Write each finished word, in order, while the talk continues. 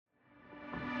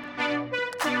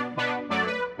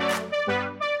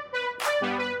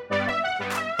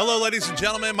Hello, ladies and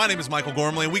gentlemen. My name is Michael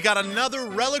Gormley, and we got another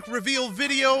relic reveal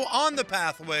video on the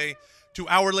pathway to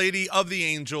Our Lady of the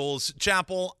Angels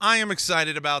Chapel. I am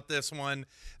excited about this one.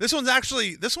 This one's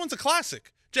a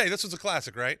classic. Jay, this was a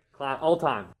classic, right? All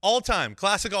time. All time.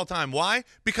 Classic all time. Why?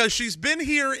 Because she's been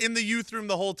here in the youth room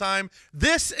the whole time.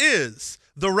 This is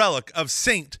the relic of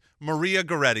Saint Maria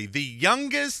Goretti, the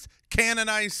youngest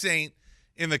canonized saint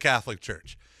in the Catholic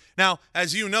Church. Now,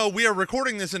 as you know, we are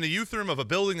recording this in the youth room of a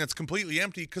building that's completely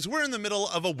empty because we're in the middle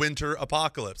of a winter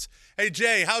apocalypse. Hey,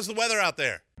 Jay, how's the weather out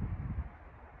there?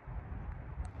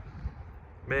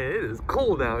 Man, it is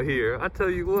cold out here. I tell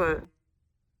you what.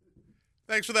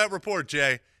 Thanks for that report,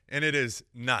 Jay. And it is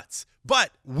nuts.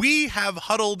 But we have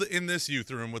huddled in this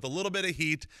youth room with a little bit of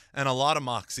heat and a lot of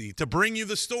moxie to bring you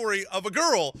the story of a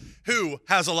girl who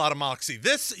has a lot of moxie.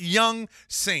 This young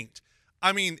saint,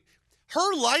 I mean,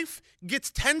 her life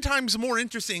gets 10 times more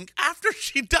interesting after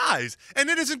she dies. And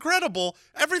it is incredible.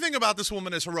 Everything about this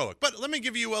woman is heroic. But let me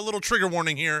give you a little trigger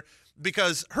warning here,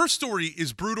 because her story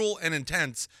is brutal and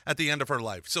intense at the end of her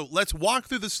life. So let's walk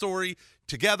through the story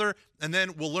together, and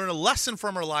then we'll learn a lesson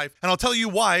from her life. And I'll tell you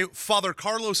why Father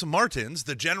Carlos Martins,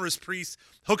 the generous priest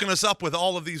hooking us up with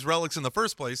all of these relics in the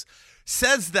first place,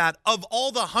 says that of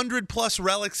all the 100+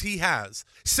 relics he has,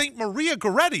 Saint Maria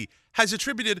Goretti has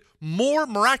attributed more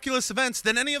miraculous events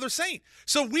than any other saint.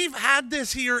 So we've had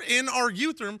this here in our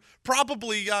youth room,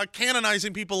 probably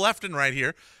canonizing people left and right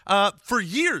here. For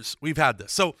years, we've had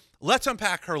this. So let's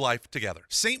unpack her life together.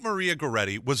 Saint Maria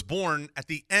Goretti was born at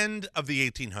the end of the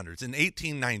 1800s, in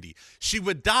 1890. She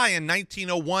would die in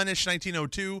 1901-ish,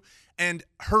 1902, and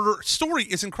her story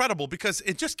is incredible because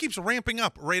it just keeps ramping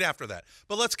up right after that.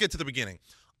 But let's get to the beginning.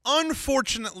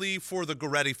 Unfortunately for the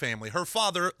Goretti family, her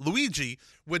father, Luigi,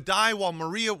 would die while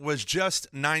Maria was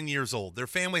just 9 years old. Their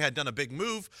family had done a big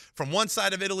move from one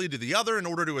side of Italy to the other in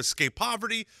order to escape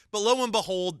poverty, but lo and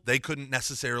behold, they couldn't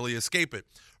necessarily escape it.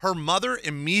 Her mother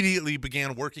immediately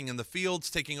began working in the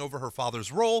fields, taking over her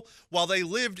father's role, while they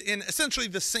lived in essentially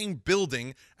the same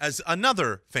building as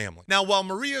another family. Now, while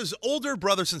Maria's older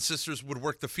brothers and sisters would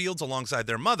work the fields alongside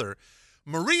their mother,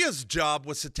 Maria's job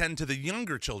was to tend to the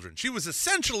younger children. She was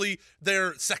essentially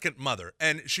their second mother,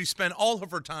 and she spent all of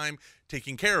her time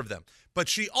taking care of them. But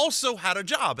she also had a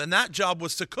job, and that job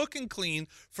was to cook and clean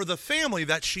for the family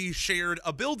that she shared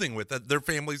a building with, that their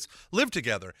families lived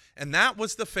together. And that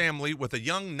was the family with a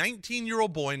young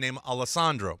 19-year-old boy named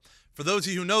Alessandro. For those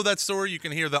of you who know that story, you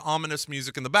can hear the ominous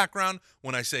music in the background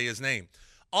when I say his name.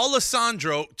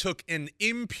 Alessandro took an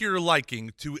impure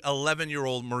liking to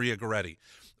 11-year-old Maria Goretti.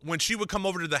 When she would come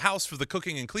over to the house for the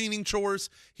cooking and cleaning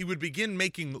chores, he would begin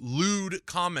making lewd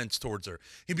comments towards her.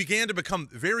 He began to become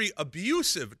very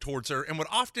abusive towards her and would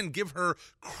often give her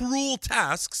cruel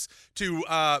tasks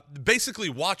to basically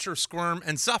watch her squirm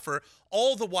and suffer,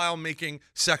 all the while making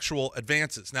sexual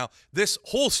advances. Now, this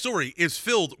whole story is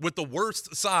filled with the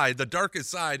worst side, the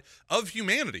darkest side of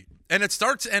humanity. And it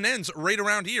starts and ends right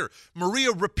around here.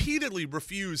 Maria repeatedly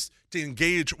refused to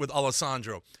engage with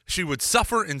Alessandro. She would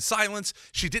suffer in silence.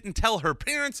 She didn't tell her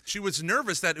parents. She was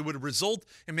nervous that it would result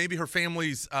in maybe her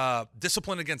family's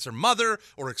discipline against her mother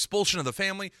or expulsion of the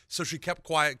family. So she kept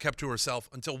quiet, kept to herself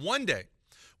until one day,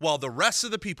 while the rest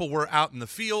of the people were out in the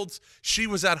fields, she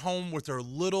was at home with her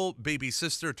little baby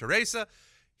sister, Teresa.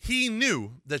 He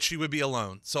knew that she would be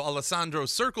alone. So Alessandro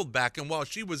circled back, and while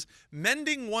she was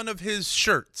mending one of his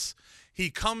shirts,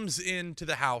 he comes into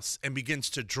the house and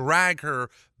begins to drag her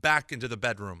back into the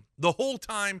bedroom. The whole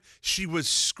time she was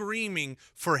screaming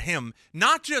for him,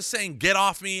 not just saying, "Get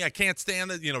off me, I can't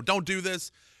stand it, don't do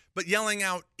this," but yelling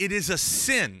out, "It is a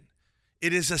sin.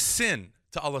 It is a sin,"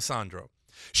 to Alessandro.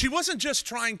 She wasn't just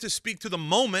trying to speak to the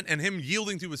moment and him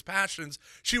yielding to his passions.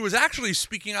 She was actually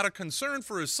speaking out of concern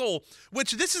for his soul,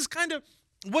 which this is kind of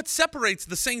what separates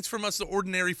the saints from us, the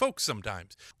ordinary folks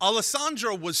sometimes.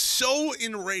 Alessandro was so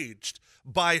enraged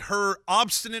by her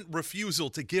obstinate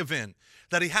refusal to give in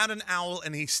that he had an awl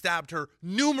and he stabbed her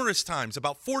numerous times,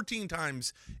 about 14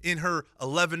 times in her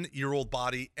 11-year-old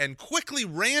body, and quickly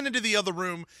ran into the other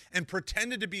room and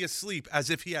pretended to be asleep as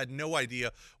if he had no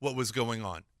idea what was going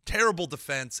on. Terrible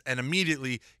defense, and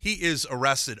immediately he is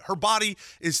arrested. Her body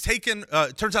is taken,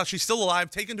 turns out she's still alive,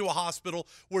 taken to a hospital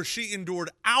where she endured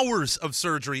hours of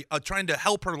surgery trying to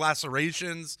help her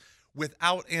lacerations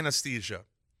without anesthesia.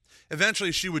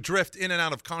 Eventually, she would drift in and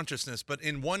out of consciousness, but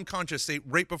in one conscious state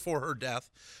right before her death,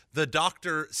 the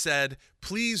doctor said,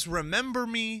 "Please remember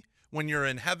me when you're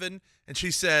in heaven." And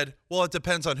she said, "Well, it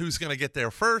depends on who's going to get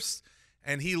there first."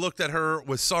 And he looked at her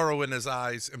with sorrow in his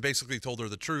eyes and basically told her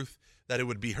the truth, that it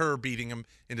would be her beating him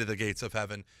into the gates of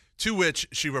heaven. To which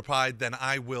she replied, "Then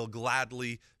I will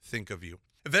gladly think of you."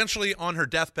 Eventually, on her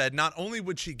deathbed, not only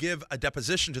would she give a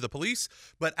deposition to the police,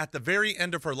 but at the very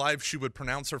end of her life, she would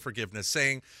pronounce her forgiveness,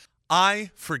 saying,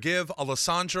 "I forgive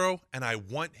Alessandro, and I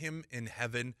want him in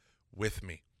heaven with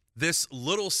me." This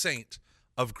little saint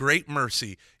of great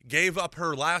mercy gave up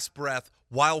her last breath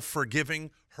while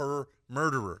forgiving her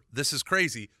murderer. This is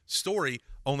crazy. Story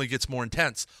only gets more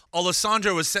intense.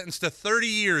 Alessandro is sentenced to 30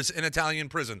 years in Italian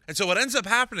prison. And so what ends up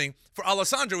happening for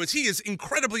Alessandro is he is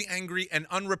incredibly angry and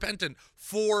unrepentant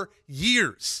for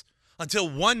years, until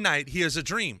one night he has a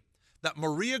dream that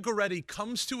Maria Goretti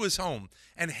comes to his home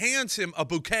and hands him a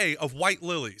bouquet of white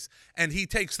lilies, and he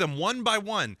takes them one by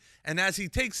one, and as he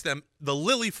takes them, the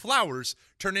lily flowers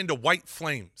turn into white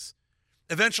flames.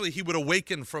 Eventually, he would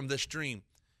awaken from this dream,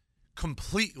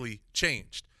 completely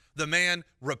changed. The man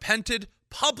repented,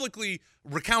 publicly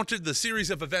recounted the series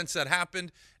of events that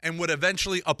happened, and would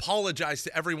eventually apologize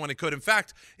to everyone he could. In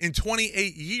fact, in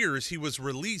 28 years, he was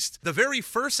released. The very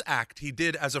first act he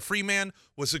did as a free man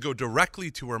was to go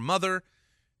directly to her mother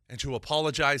and to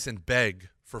apologize and beg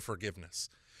for forgiveness.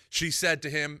 She said to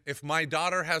him, "If my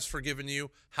daughter has forgiven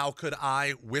you, how could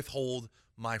I withhold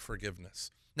my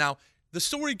forgiveness?" Now, the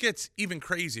story gets even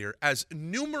crazier as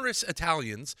numerous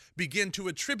Italians begin to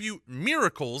attribute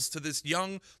miracles to this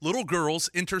young little girl's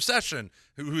intercession,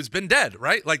 who's been dead,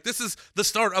 right? Like, this is the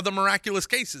start of the miraculous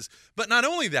cases. But not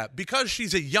only that, because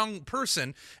she's a young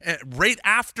person, right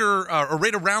after or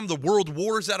right around the world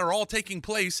wars that are all taking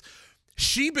place,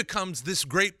 she becomes this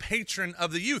great patron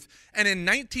of the youth. And in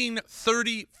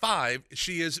 1935,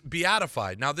 she is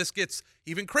beatified. Now, this gets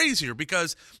even crazier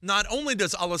because not only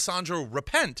does Alessandro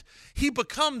repent, he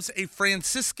becomes a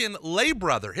Franciscan lay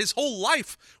brother. His whole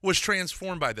life was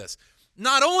transformed by this.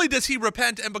 Not only does he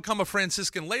repent and become a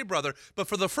Franciscan lay brother, but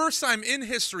for the first time in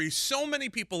history, so many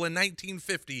people in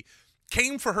 1950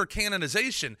 came for her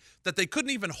canonization that they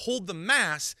couldn't even hold the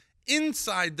Mass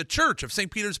inside the church of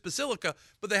St. Peter's Basilica,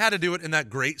 but they had to do it in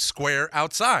that great square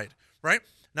outside, right?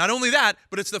 Not only that,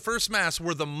 but it's the first Mass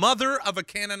where the mother of a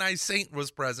canonized saint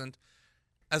was present,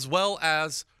 as well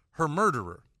as her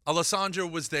murderer. Alessandro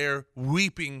was there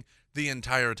weeping the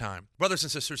entire time. Brothers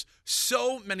and sisters,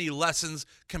 so many lessons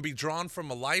can be drawn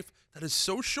from a life that is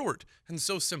so short and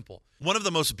so simple. One of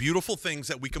the most beautiful things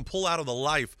that we can pull out of the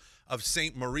life of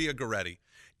Saint Maria Goretti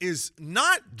is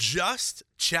not just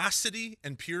chastity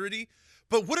and purity,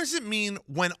 but what does it mean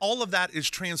when all of that is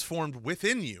transformed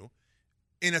within you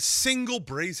in a single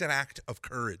brazen act of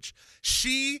courage?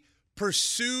 She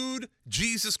pursued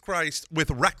Jesus Christ with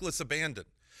reckless abandon.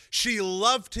 She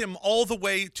loved him all the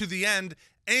way to the end,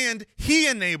 and he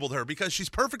enabled her, because she's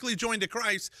perfectly joined to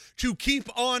Christ, to keep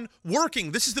on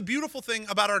working. This is the beautiful thing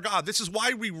about our God. This is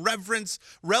why we reverence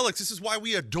relics. This is why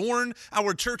we adorn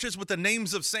our churches with the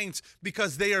names of saints,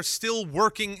 because they are still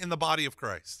working in the body of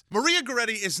Christ. Maria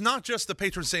Goretti is not just the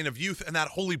patron saint of youth and that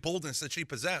holy boldness that she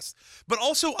possessed, but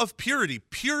also of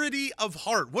purity of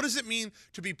heart. What does it mean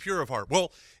to be pure of heart?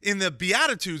 Well, in the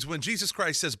Beatitudes, when Jesus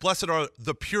Christ says, "Blessed are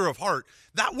the pure of heart,"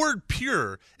 that word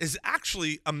pure is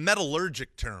actually a metallurgic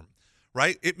term,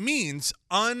 right? It means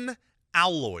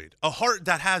unalloyed, a heart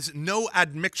that has no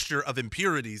admixture of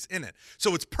impurities in it.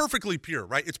 So it's perfectly pure,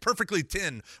 right? It's perfectly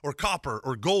tin or copper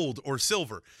or gold or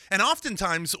silver. And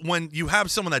oftentimes when you have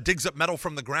someone that digs up metal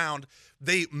from the ground,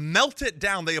 they melt it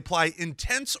down. They apply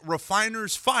intense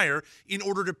refiner's fire in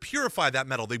order to purify that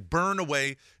metal. They burn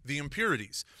away the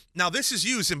impurities. Now, this is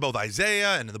used in both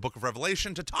Isaiah and in the book of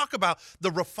Revelation to talk about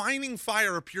the refining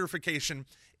fire of purification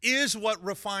is what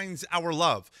refines our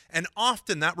love. And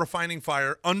often that refining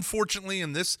fire, unfortunately,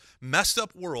 in this messed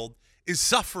up world, is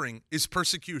suffering, is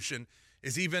persecution,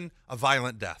 is even a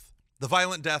violent death. The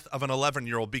violent death of an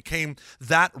 11-year-old became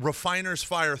that refiner's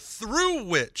fire through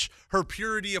which her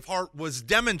purity of heart was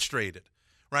demonstrated,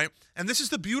 right? And this is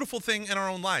the beautiful thing in our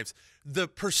own lives. The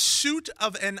pursuit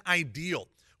of an ideal,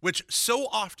 which so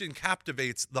often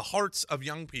captivates the hearts of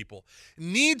young people,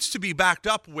 needs to be backed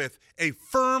up with a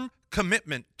firm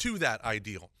commitment to that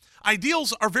ideal.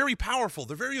 Ideals are very powerful.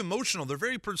 They're very emotional. They're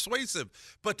very persuasive.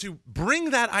 But to bring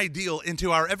that ideal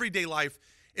into our everyday life,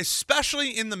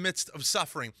 especially in the midst of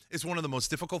suffering, is one of the most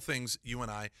difficult things you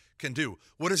and I can do.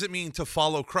 What does it mean to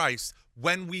follow Christ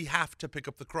when we have to pick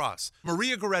up the cross?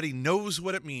 Maria Goretti knows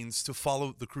what it means to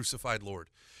follow the crucified Lord.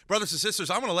 Brothers and sisters,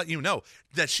 I want to let you know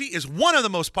that she is one of the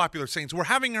most popular saints. We're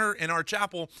having her in our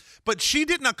chapel, but she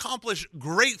didn't accomplish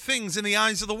great things in the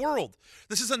eyes of the world.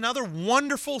 This is another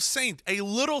wonderful saint, a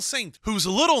little saint whose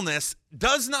littleness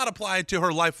does not apply to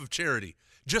her life of charity,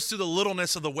 just to the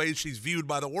littleness of the way she's viewed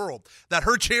by the world, that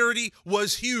her charity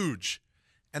was huge.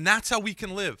 And that's how we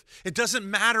can live. It doesn't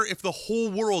matter if the whole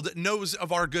world knows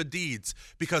of our good deeds,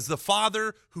 because the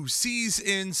Father who sees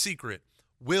in secret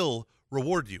will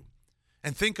reward you.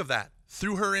 And think of that.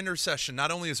 Through her intercession,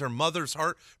 not only is her mother's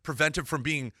heart prevented from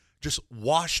being just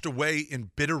washed away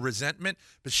in bitter resentment,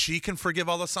 but she can forgive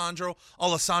Alessandro.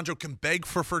 Alessandro can beg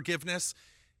for forgiveness,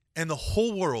 and the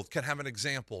whole world can have an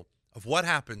example of what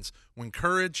happens when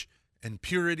courage and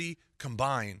purity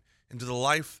combine into the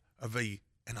life of an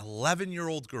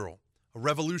 11-year-old girl, a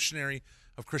revolutionary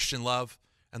of Christian love,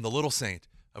 and the little saint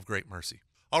of great mercy.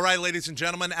 All right, ladies and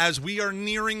gentlemen, as we are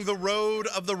nearing the road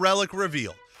of the relic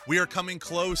reveal, we are coming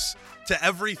close to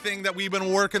everything that we've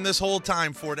been working this whole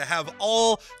time for, to have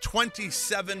all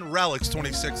 27 relics,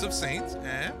 26 of saints.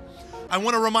 I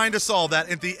want to remind us all that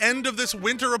at the end of this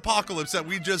winter apocalypse that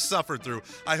we just suffered through,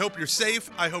 I hope you're safe,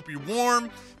 I hope you're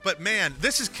warm, but man,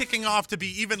 this is kicking off to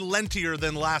be even Lentier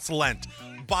than last Lent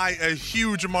by a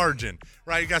huge margin,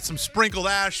 right? You got some sprinkled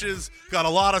ashes, got a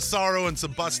lot of sorrow, and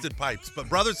some busted pipes. But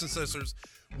brothers and sisters,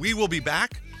 we will be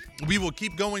back. We will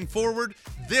keep going forward.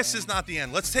 This is not the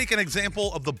end. Let's take an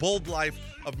example of the bold life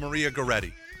of Maria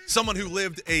Goretti, someone who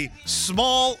lived a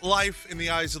small life in the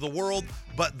eyes of the world,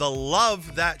 but the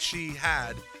love that she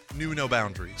had knew no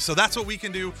boundaries. So that's what we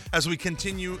can do as we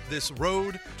continue this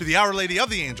road to the Our Lady of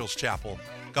the Angels Chapel.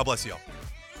 God bless you all.